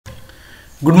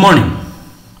Good morning.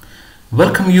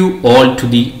 Welcome you all to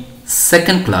the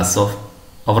second class of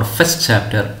our first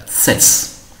chapter,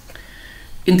 sets.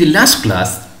 In the last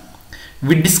class,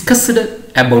 we discussed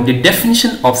about the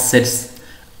definition of sets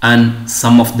and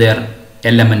some of their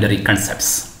elementary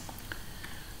concepts.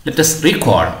 Let us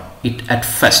recall it at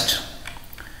first.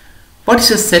 What is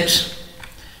a set?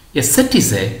 A set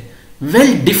is a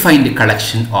well-defined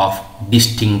collection of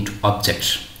distinct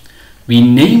objects. We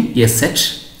name a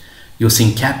set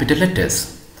using capital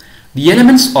letters. The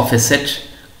elements of a set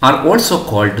are also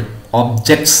called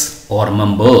objects or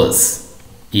members.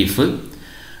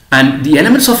 And the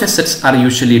elements of a set are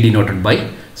usually denoted by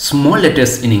small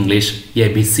letters in English,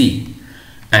 A, B, C.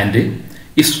 And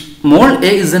if small a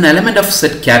is an element of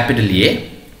set capital A,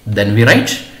 then we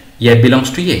write A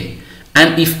belongs to A.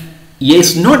 And if A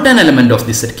is not an element of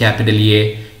the set capital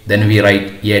A, then we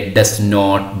write A does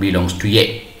not belongs to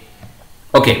A.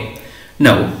 Okay,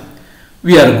 now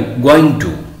today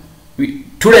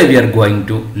we are going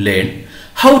to learn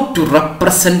how to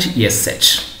represent a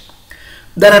set.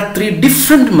 There are three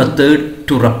different methods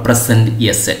to represent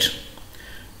a set.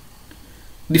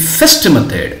 The first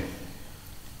method,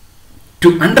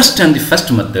 to understand the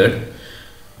first method,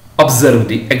 observe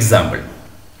the example.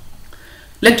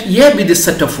 Let A be the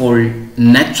set of all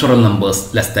natural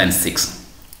numbers less than 6.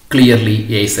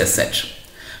 Clearly A is a set.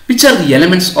 Which are the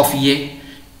elements of A?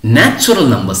 Natural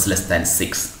numbers less than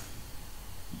 6.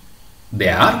 They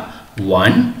are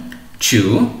 1,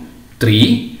 2,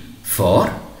 3,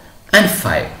 4 and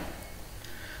 5.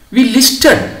 We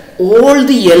listed all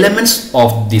the elements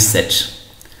of this set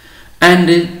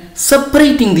and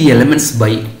separating the elements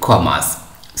by commas.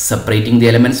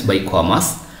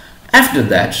 After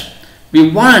that, we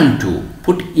want to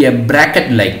put a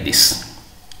bracket like this.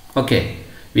 Okay,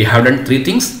 we have done three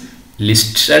things: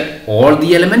 listed all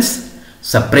the elements,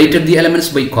 separated the elements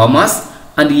by commas,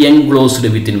 and enclosed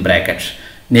within bracket.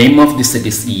 Name of the set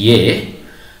is A.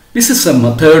 This is a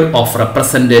method of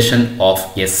representation of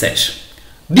a set.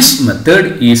 This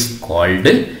method is called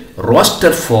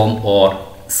roster form or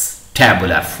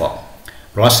tabular form.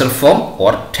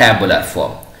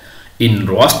 In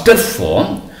roster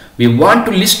form, we want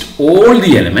to list all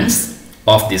the elements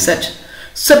of the set,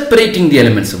 separating the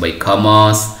elements by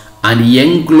commas and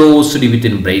enclosed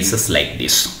within braces like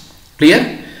this.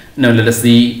 Clear? Now let us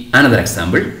see another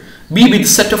example. B with the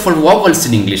set of all vowels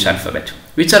in English alphabet.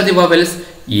 Which are the vowels?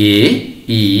 A,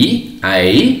 E,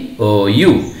 I, O,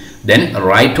 U. Then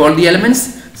write all the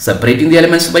elements, separating the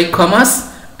elements by commas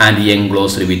and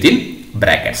enclosed within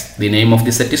brackets. The name of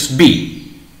the set is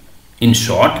B. In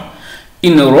short,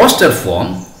 in a roster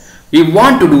form, we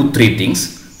want to do three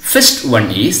things. First one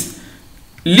is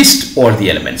list all the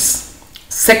elements.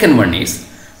 Second one is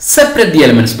separate the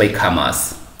elements by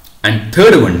commas. And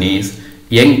third one is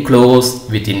enclose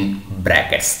within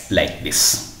brackets like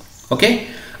this. Okay,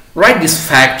 write these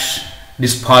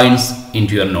points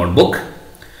into your notebook.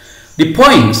 The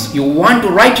points you want to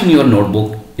write in your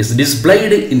notebook is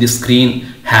displayed in the screen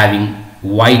having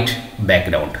white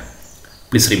background.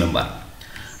 Please remember.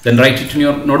 Then write it in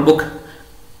your notebook.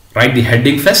 Write the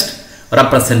heading first: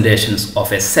 representations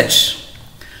of a set.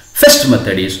 First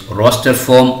method is roster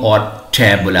form or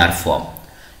tabular form.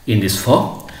 In this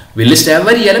form, we list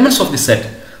every elements of the set,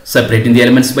 separating the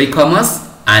elements by commas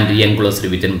and enclosed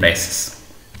within braces.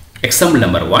 Example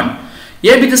number 1.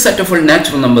 A be the set of all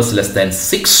natural numbers less than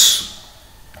 6.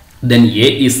 Then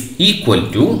A is equal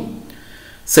to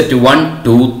set 1,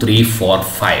 2, 3, 4,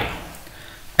 5.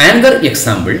 Another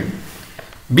example.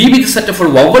 B be the set of all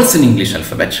vowels in English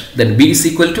alphabet. Then B is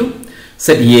equal to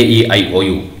set A, E, I, O,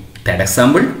 U. Third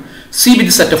example. C be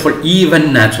the set of all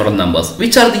even natural numbers.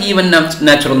 Which are the even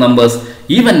natural numbers?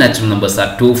 Even natural numbers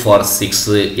are 2, 4, 6,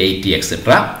 8,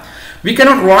 etc. We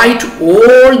cannot write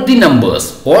all the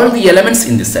numbers, all the elements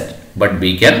in the set, but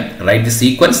we can write the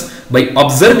sequence. By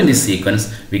observing the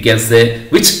sequence, we can say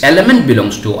which element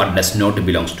belongs to or does not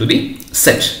belongs to the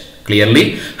set.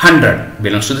 Clearly, 100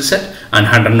 belongs to the set and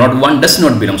 101 does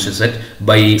not belong to the set.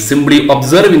 By simply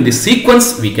observing the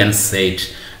sequence, we can say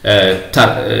it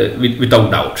without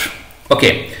doubt.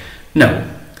 Okay, now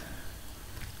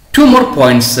two more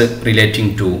points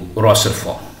relating to roster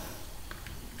form.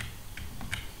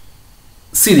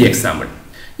 See the example.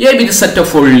 A be the set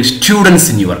of all students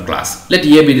in your class. Let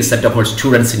A be the set of all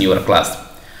students in your class.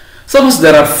 Suppose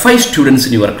there are 5 students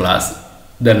in your class.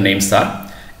 Their names are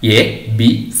A,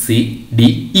 B, C,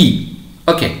 D, E.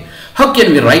 Okay. How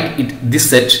can we write this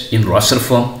set in roster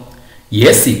form? A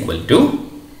is equal to,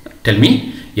 tell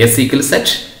me, A is equal to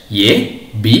set A,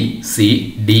 B,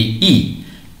 C, D, E.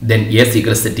 Then S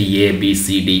equals to A, B,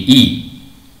 C, D, E.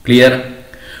 Clear?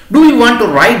 Do we want to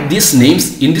write these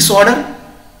names in this order?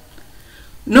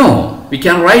 No, we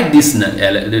can write this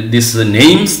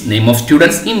names, name of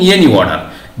students in any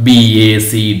order. B, A,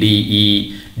 C, D,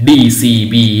 E, D, C,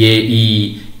 B, A,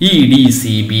 E, E, D,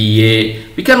 C, B,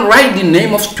 A. We can write the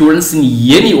name of students in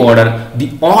any order.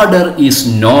 The order is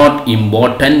not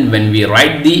important when we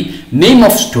write the name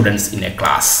of students in a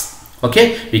class.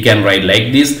 Okay, we can write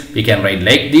like this, we can write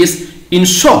like this. In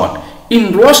short,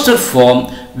 in roster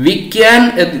form, we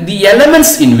can, the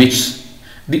elements in which,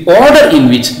 the order in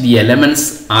which the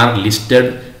elements are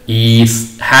listed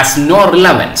has no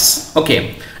relevance.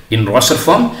 Okay, in roster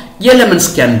form,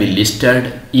 elements can be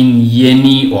listed in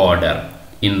any order.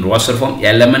 In roster form,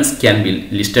 elements can be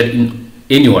listed in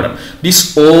any order.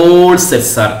 These all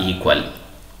sets are equal.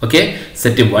 Okay,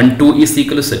 set 1 2 is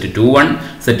equal to set 2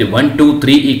 1, set 1 2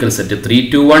 3 equals set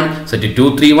 3 2 1, set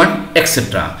 2 3 1,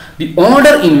 etc. The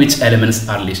order in which elements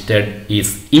are listed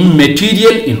is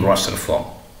immaterial in roster form.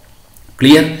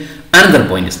 Clear? Another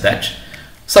point is that,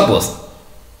 suppose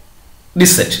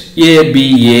this set A,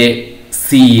 B, A,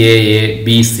 C, A,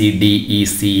 B, C, D, E,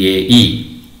 C, A,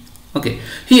 E. Okay,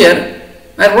 here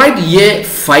I write A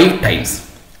 5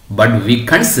 times, but we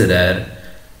consider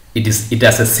it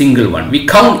as a single one. We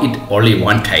count it only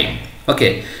one time.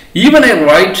 Okay, even I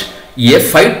write A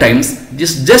 5 times,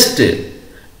 this is just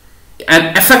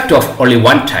an effect of only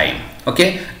one time.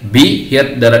 Okay, B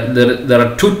here there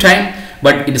are 2 times,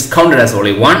 but it is counted as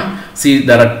only one. See,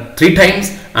 there are 3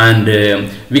 times,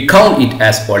 and we count it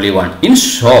as only one. In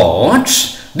short,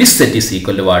 this set is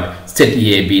equal to what? Set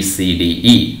A, B, C, D,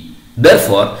 E.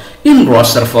 Therefore, in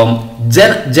roster form,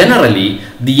 generally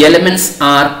the elements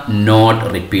are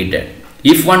not repeated.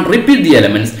 If one repeat the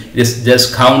elements, it is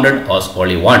just counted as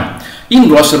only one.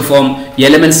 In roster form,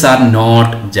 elements are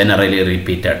not generally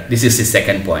repeated. This is the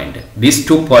second point. These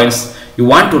 2 points you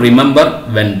want to remember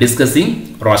when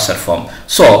discussing roster form.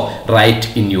 So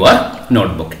write in your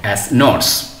notebook as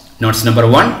notes. Notes number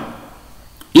 1.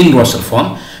 In roster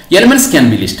form, elements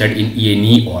can be listed in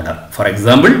any order. For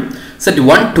example, set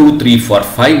 1 2 3 4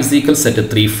 5 is equal set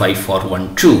 3 5 4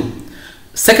 1 2.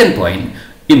 Second point,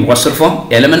 in roster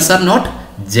form, elements are not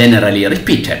generally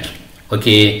repeated.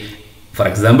 Okay, for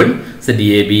example, set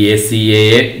A, B, A, C,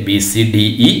 A, B, C, D,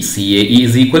 E, C, A, E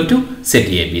is equal to set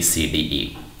A, B, C, D,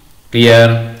 E.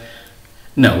 Clear?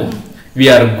 Now we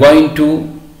are going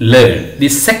to learn the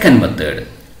second method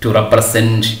to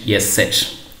represent a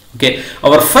set. Okay,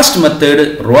 our first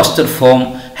method, roster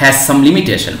form, has some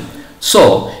limitation.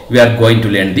 So we are going to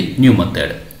learn the new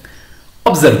method.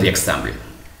 Observe the example.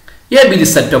 A be the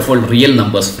set of all real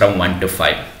numbers from 1 to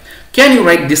 5. Can you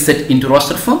write this set into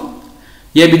roster form?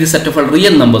 A be the set of all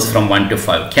real numbers from 1 to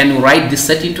 5. Can you write this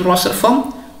set into roster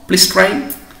form? Please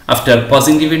try after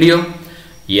pausing the video.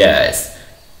 Yes.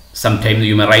 Sometimes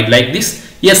you may write like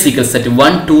this. S equals set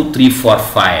 1 2 3 4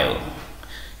 5.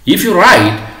 If you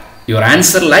write your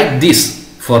answer like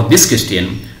this for this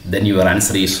question, then your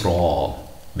answer is wrong,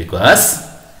 because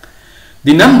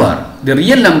the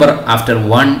real number after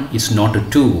 1 is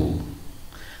not 2.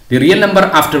 The real number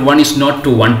after 1 is not 2.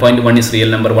 1.1 is real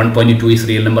number, 1.2 is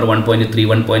real number, 1.3,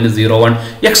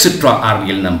 1.01, etc. are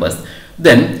real numbers.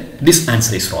 Then this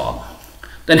answer is wrong.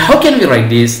 Then how can we write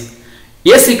this?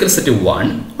 S equals to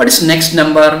 1. What is next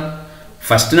number?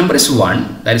 First number is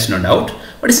 1. There is no doubt.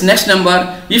 What is next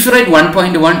number? If you write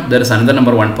 1.1, there is another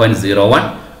number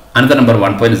 1.01, another number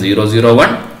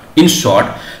 1.001. In short,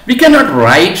 we cannot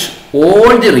write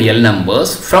all the real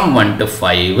numbers from 1 to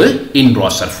 5 in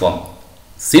roster form,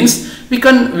 since we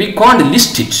can't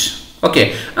list it.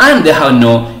 Okay, and they have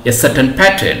a certain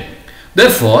pattern.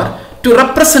 Therefore, to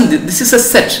represent this is a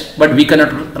set, but we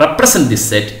cannot represent this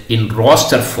set in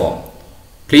roster form.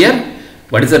 Clear?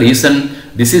 What is the reason?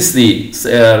 This is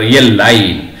the real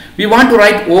line. We want to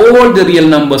write all the real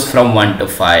numbers from 1 to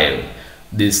 5.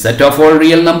 This set of all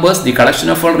real numbers, the collection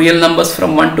of all real numbers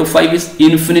from 1 to 5 is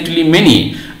infinitely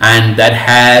many, and that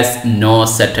has no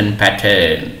certain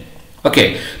pattern.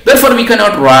 Okay, therefore we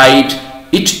cannot write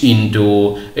it in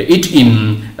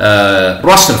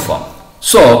roster form.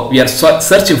 So we are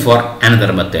searching for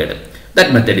another method.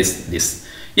 That method is this.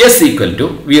 S equal to,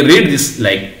 we read this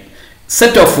like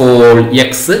set of all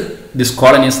x, this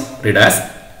column is read as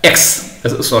x,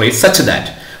 such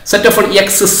that, set of all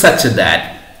x such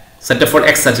that, set of all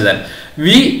x such that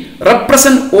we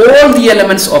represent all the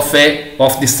elements of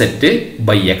the set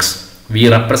by x. We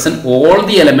represent all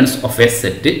the elements of a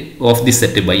set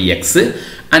by x,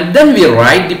 and then we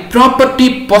write the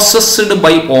property possessed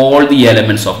by all the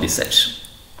elements of the set.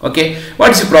 Okay,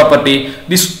 what is the property?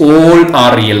 These all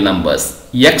are real numbers.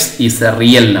 X is a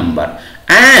real number,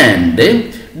 and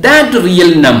that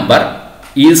real number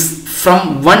is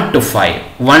from 1 to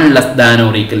 5. 1 less than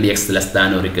or equal to x less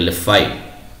than or equal to 5.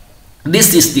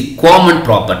 This is the common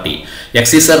property.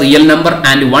 X is a real number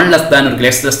and 1 less than or equal to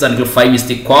x less than or equal to 5 is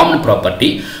the common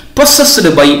property possessed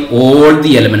by all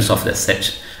the elements of the set.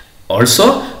 Also,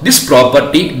 this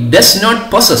property does not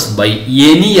possess by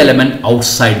any element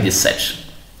outside the set.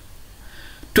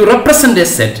 To represent a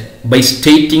set by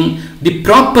stating the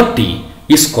property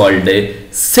is called a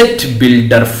set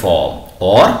builder form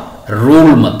or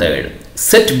rule method.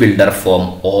 Set builder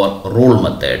form or rule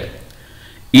method.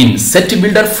 In set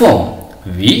builder form,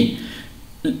 we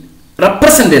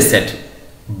represent a set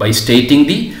by stating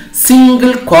the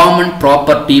single common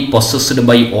property possessed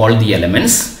by all the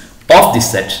elements of the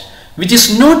set, which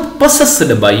is not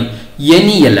possessed by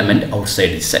any element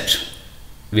outside the set.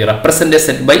 We represent a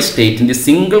set by stating the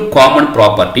single common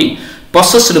property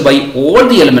possessed by all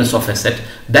the elements of a set.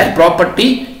 That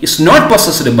property is not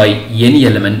possessed by any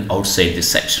element outside the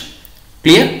set.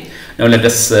 Clear? Now let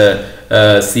us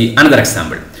see another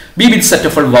example. B with set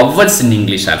of all vowels in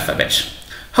English alphabet.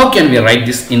 How can we write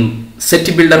this in set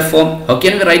builder form? How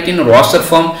can we write in roster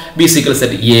form? B is equal to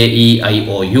set A, E, I,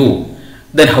 O, U.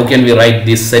 Then how can we write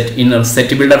this set in a set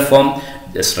builder form?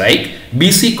 Just write B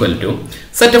is equal to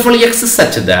set of all x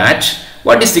such that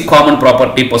what is the common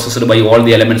property possessed by all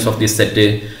the elements of this set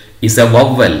is a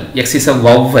vowel. X is a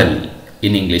vowel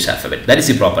in English alphabet. That is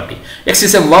the property. X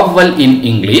is a vowel in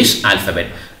English alphabet.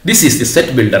 This is the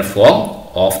set builder form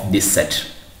of this set.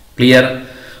 Clear?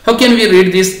 How can we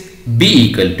read this? B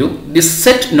equal to this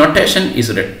set notation is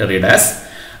read as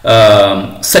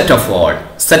set of all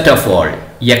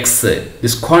x.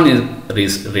 This con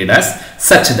is read as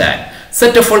such that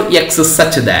set of all x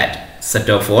such that set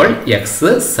of all x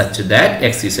such that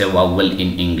x is a vowel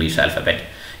in English alphabet.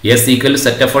 S equal to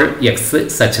set of all x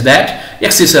such that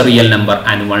x is a real number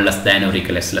and 1 less than or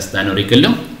equal x less than or equal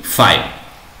to 5.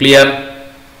 Clear?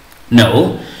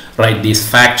 Now write this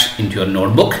fact into your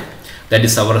notebook. That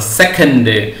is our second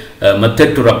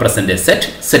method to represent a set.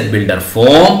 Set builder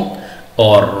form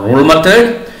or rule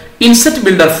method. In set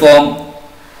builder form,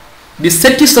 the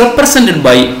set is represented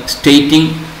by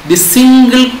stating the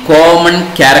single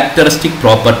common characteristic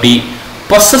property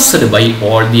possessed by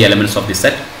all the elements of the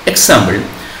set. Example,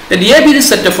 let A be the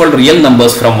set of all real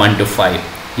numbers from 1 to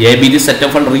 5. A be the set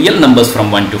of all real numbers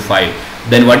from 1 to 5.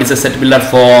 Then what is a set builder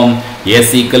form?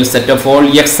 S equals set of all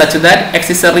x such that x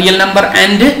is a real number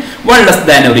and 1 less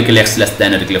than or equal x less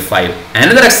than or equal 5.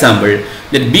 Another example,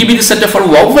 let B be the set of all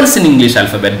vowels in English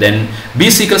alphabet. Then B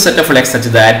is equal set of all x such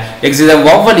that x is a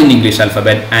vowel in English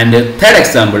alphabet. And third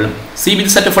example, C be the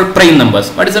set of all prime numbers.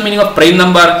 What is the meaning of prime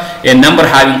number? A number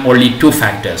having only 2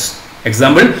 factors.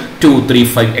 Example 2, 3,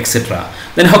 5, etc.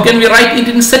 Then how can we write it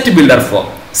in set builder form?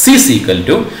 C is equal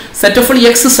to set of all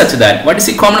x such that what is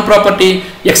the common property?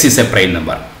 X is a prime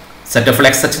number. Set of all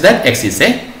x such that x is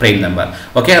a prime number.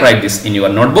 Okay, write this in your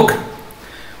notebook.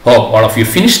 Hope all of you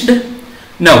finished.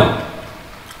 Now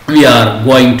we are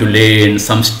going to learn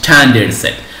some standard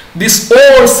set. These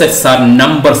all sets are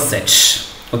number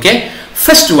sets. Okay,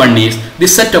 first one is the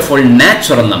set of all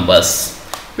natural numbers.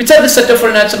 Which are the set of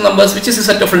all natural numbers? Which is the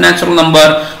set of all natural number?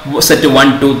 Set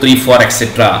 1, 2, 3, 4,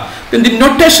 etc. Then the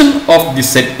notation of the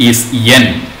set is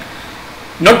n.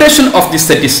 Notation of the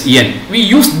set is n. We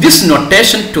use this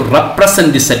notation to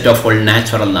represent the set of all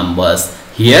natural numbers.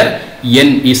 Here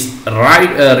n is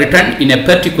written in a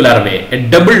particular way. A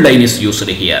double line is used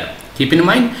here. Keep in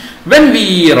mind, when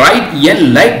we write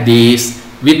n like this,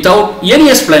 without any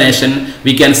explanation,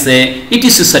 we can say it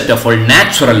is a set of all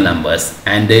natural numbers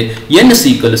and n is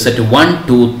equal to set 1,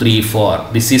 2, 3, 4.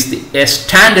 This is a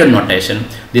standard notation.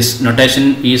 This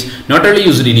notation is not only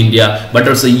used in India but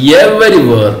also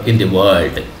everywhere in the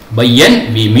world. By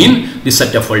n we mean the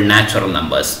set of all natural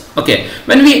numbers. Okay,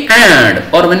 when we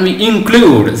add or when we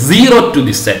include 0 to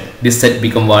this set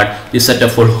become what? The set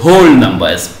of all whole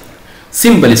numbers.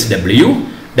 Symbol is W.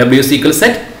 W is equal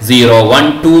set 0,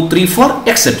 1, 2, 3, 4,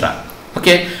 etc.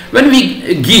 Okay, when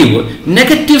we give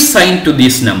negative sign to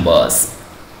these numbers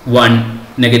 1,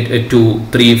 negative 2,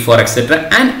 3, 4, etc.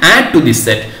 and add to this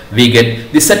set, we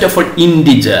get the set of all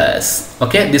integers.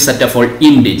 Okay, the set of all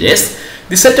integers.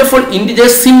 The set of all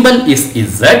integers symbol is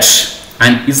Z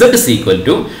and Z is equal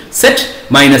to set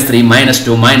 -3,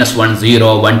 -2, -1,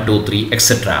 0, 1, 2, 3,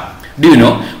 etc. Do you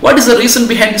know what is the reason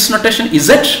behind this notation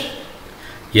Z?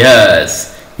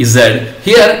 Yes, Z.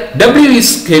 Here W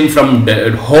is came from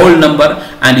the whole number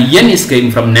and n is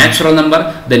came from natural number.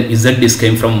 Then Z is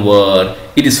came from word.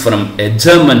 It is from a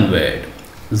German word,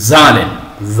 Zahlen.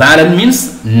 Zahlen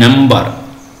means number.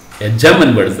 A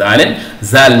German word Zahlen.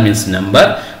 Zahlen means number.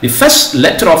 The first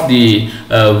letter of the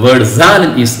word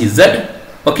Zahlen is Z.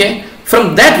 Okay.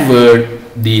 From that word,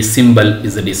 the symbol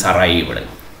is derived.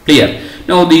 Clear?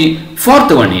 Now the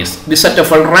fourth one is the set of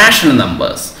all rational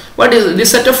numbers. What is the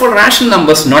set of all rational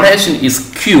numbers? Notation is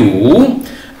Q,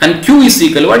 and Q is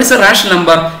equal. What is a rational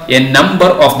number? A number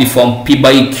of the form P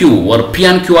by Q, or P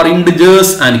and Q are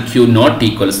integers and Q not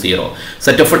equal 0.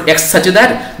 Set of all X such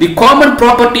that the common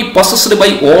property possessed by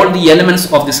all the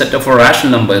elements of the set of all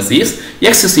rational numbers is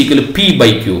X is equal to P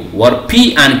by Q, or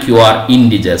P and Q are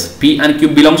integers. P and Q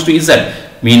belongs to Z,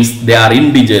 means they are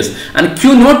integers, and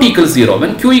Q not equal 0.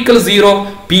 When Q equals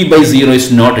 0, P by 0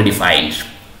 is not defined.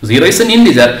 0 is an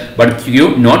integer, but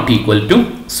Q not equal to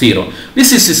 0.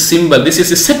 This is a symbol, this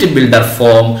is a set builder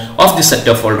form of the set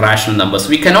of all rational numbers.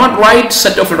 We cannot write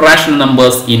set of all rational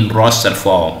numbers in roster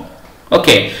form.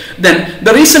 Okay, then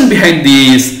the reason behind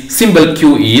this symbol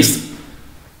Q is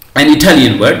an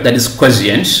Italian word, that is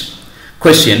quotient.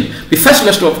 Question. The first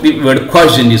letter of the word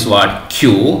quotient is what?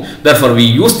 Q. Therefore, we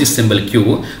use this symbol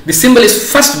Q. The symbol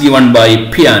is first given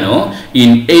by Peano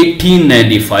in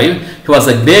 1895. He was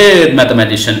a great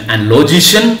mathematician and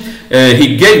logician.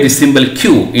 He gave the symbol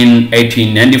Q in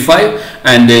 1895,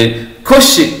 and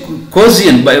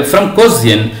quotient, from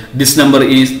quotient, this number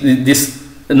is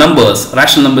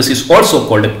rational numbers is also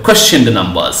called quotient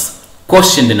numbers.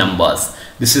 Quotient numbers.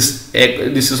 This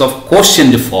is of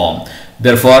quotient form.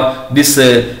 Therefore, this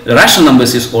rational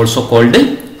numbers is also called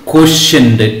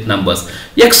quotient numbers.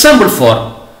 Example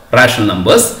for rational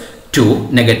numbers: 2,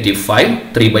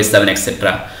 -5, 3 by 7,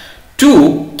 etc.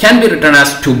 2 can be written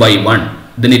as 2 by 1.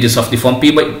 Then it is of the form P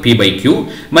by Q.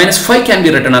 -5 can be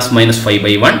written as -5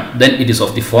 by 1. Then it is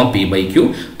of the form P by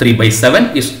Q. 3 by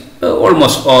 7 is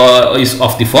almost is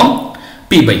of the form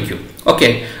P by Q.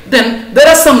 Okay. Then there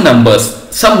are some numbers,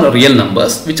 some real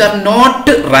numbers which are not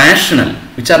rational.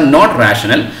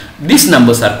 These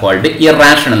numbers are called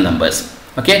irrational numbers.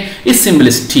 Okay, its symbol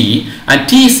is T, and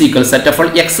T is equal to set of all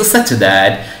X such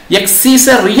that X is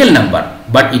a real number,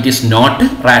 but it is not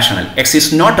rational. X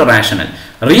is not a rational.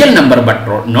 Real number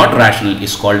but not rational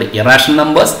is called irrational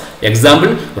numbers.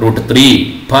 Example: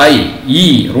 √3, pi,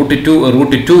 e, √2,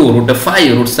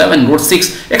 √5, √7,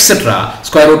 √6, etc.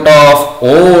 Square root of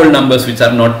all numbers which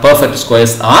are not perfect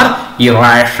squares are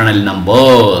irrational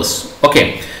numbers.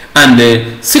 Okay. And the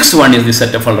sixth one is the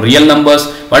set of all real numbers.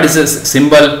 What is this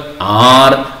symbol?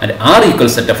 R, and R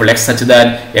equals set of all X such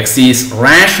that X is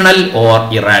rational or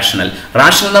irrational.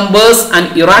 Rational numbers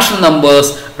and irrational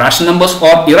numbers, rational numbers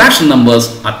or irrational numbers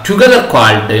are together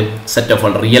called set of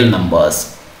all real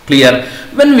numbers. Clear?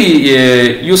 When we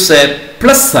use a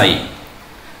plus sign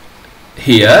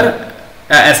here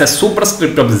as a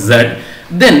superscript of Z,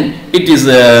 then it is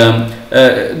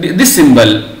this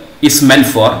symbol is meant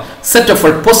for set of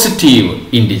all positive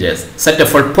integers. Set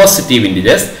of all positive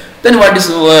integers. Then what is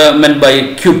meant by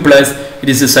Q plus? It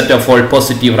is a set of all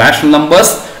positive rational numbers.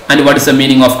 And what is the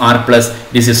meaning of R plus?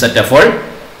 This is a set of all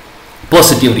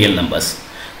positive real numbers.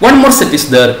 One more set is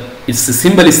there. Its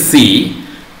symbol is C,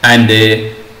 and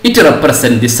it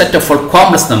represents the set of all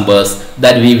complex numbers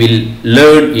that we will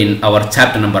learn in our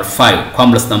chapter number 5,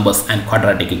 complex numbers and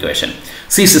quadratic equation.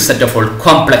 C is a set of all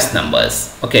complex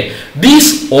numbers. Okay,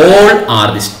 these all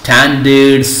are the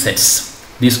standard sets.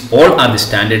 These all are the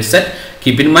standard set.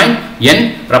 Keep in mind, N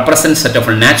represents set of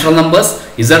all natural numbers,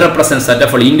 Z represents set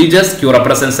of all integers, Q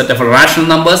represents set of all rational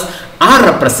numbers, R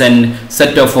represents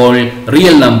set of all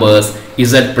real numbers,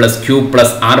 Z plus Q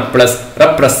plus R plus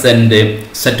represent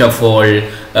set of all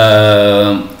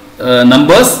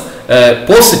numbers,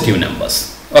 positive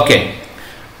numbers. Okay,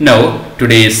 now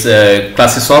today's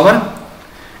class is over.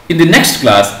 In the next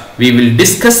class, we will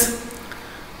discuss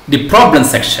the problem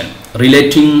section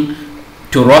relating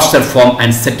to roster form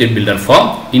and set builder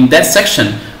form. In that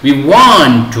section, we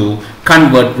want to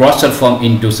convert roster form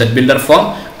into set builder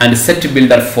form and set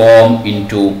builder form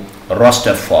into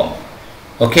roster form.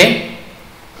 Okay,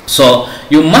 so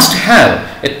you must have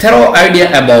a thorough idea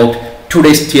about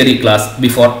today's theory class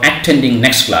before attending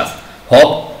next class.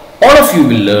 Hope all of you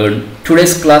will learn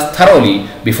today's class thoroughly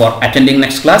before attending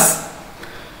next class.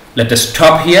 Let us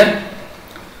stop here.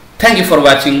 Thank you for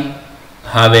watching.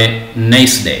 Have a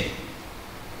nice day.